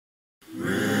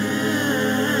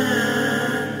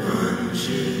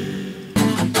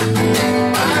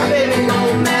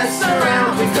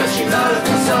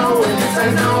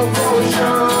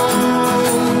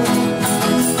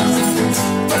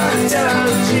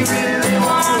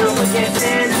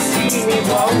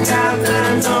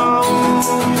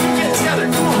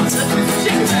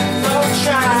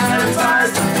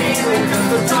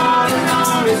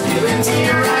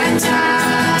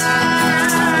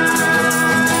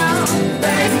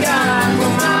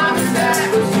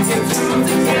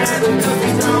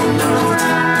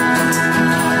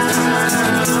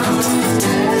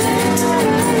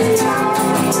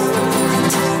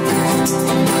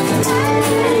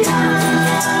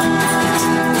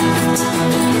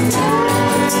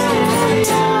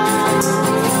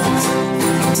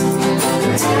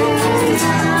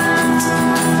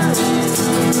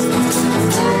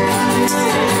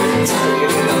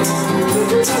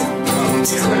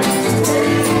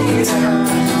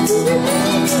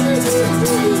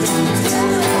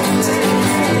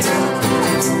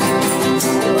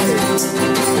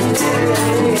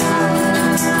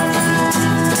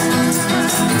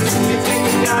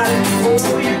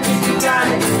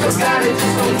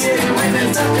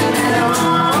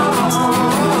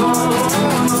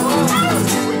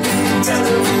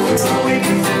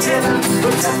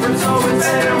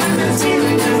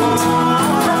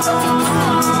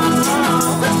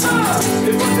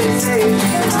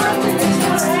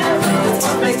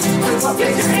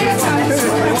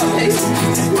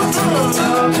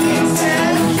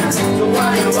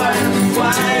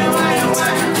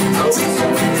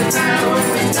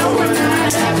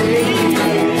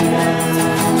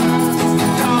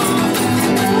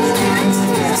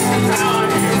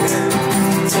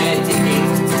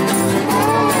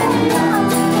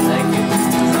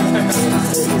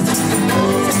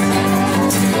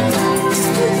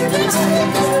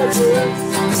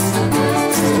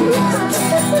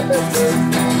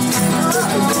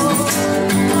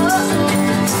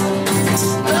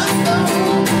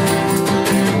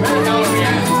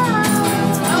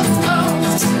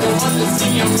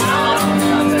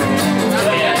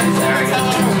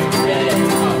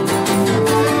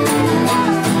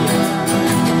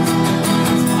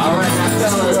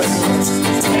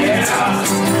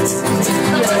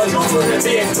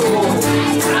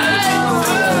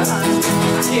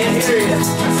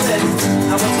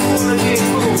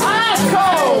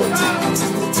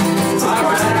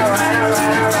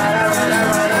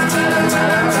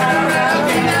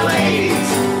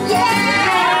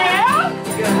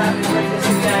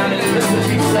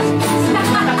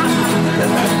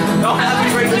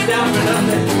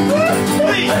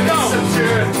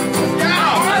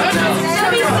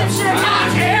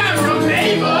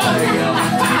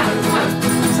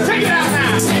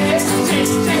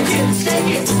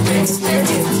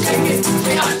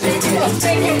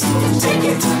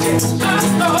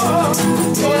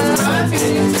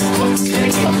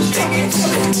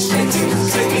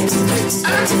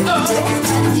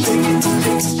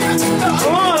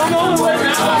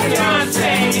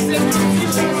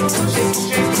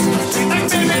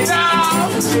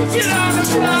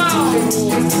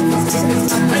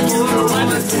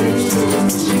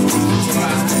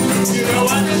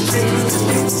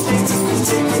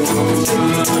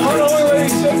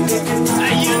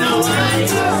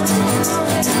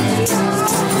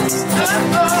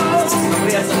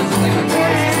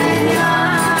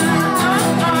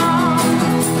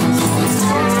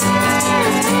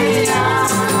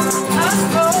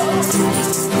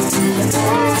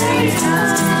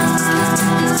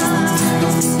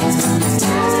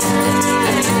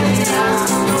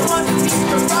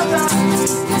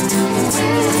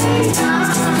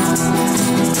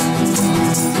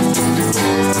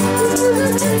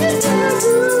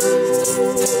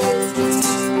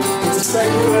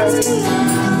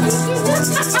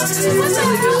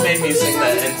Just made me sing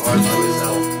that end part by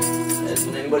myself.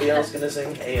 Isn't anybody else gonna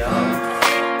sing Hey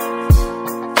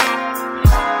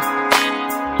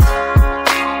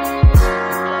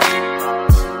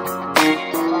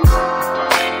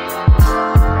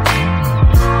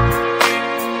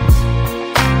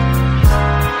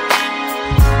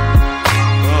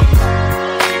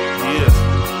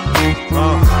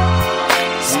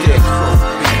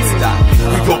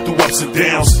And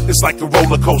downs, it's like a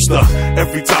roller coaster.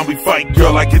 Every time we fight,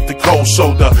 girl, I get the cold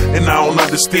shoulder. And I don't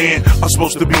understand, I'm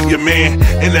supposed to be your man.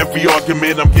 In every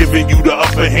argument, I'm giving you the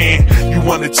upper hand. You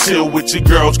wanna chill with your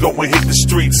girls, go and hit the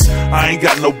streets. I ain't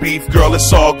got no beef, girl,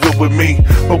 it's all good with me.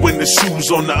 But when the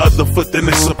shoe's on the other foot, then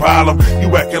it's a problem.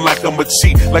 You acting like I'm a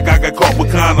cheat, like I got caught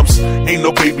with condoms. Ain't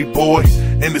no baby boy,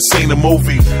 and this ain't a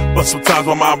movie. But sometimes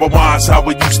my mind rewinds how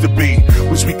it used to be.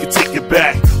 Wish we could take it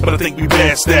back, but I think we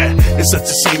passed that. It's such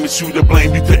a shame it's you to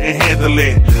blame, you couldn't handle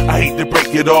it. I hate to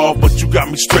break it off, but you got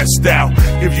me stressed out.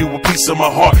 Give you a piece of my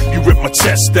heart, you rip my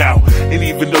chest out. And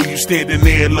even though you standing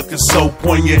there looking so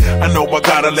poignant, I know I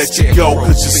gotta let you go,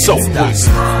 cause you're so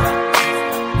poison.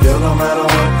 Girl, no matter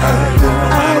what I do,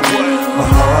 my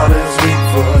heart is weak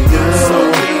for you.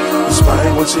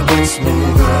 Despite what you puts me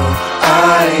through,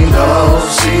 I know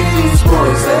she's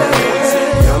poison.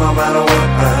 Girl, no matter what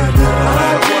I do,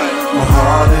 my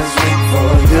heart is weak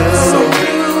for you.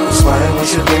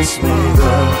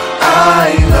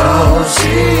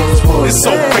 It's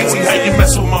so crazy how you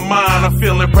mess with my mind. I'm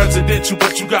feeling presidential,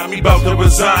 but you got me about to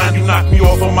resign. You knock me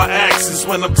off on my axis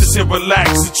when I'm just here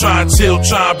relaxing. Try and chill,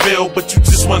 try and build, but you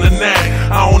just wanna nag.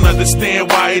 I don't understand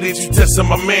why it is you testing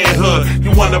my manhood.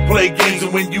 You wanna play games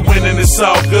and when you winning it's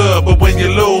all good, but when you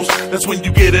lose, that's when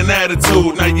you get an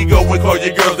attitude. Now you go and call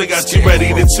your girls, they got you ready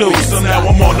to choose. So now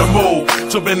I'm on the move,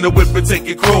 jump in the whip and take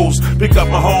a cruise. Pick up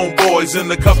my homeboys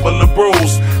and a couple of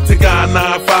brews. Take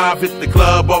I-95, hit the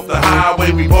club off the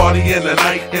highway. We party in the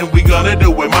night and we gonna do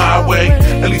it my way.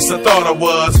 At least I thought I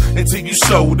was until you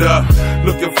showed up,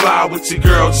 looking fly with your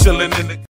girl chilling in the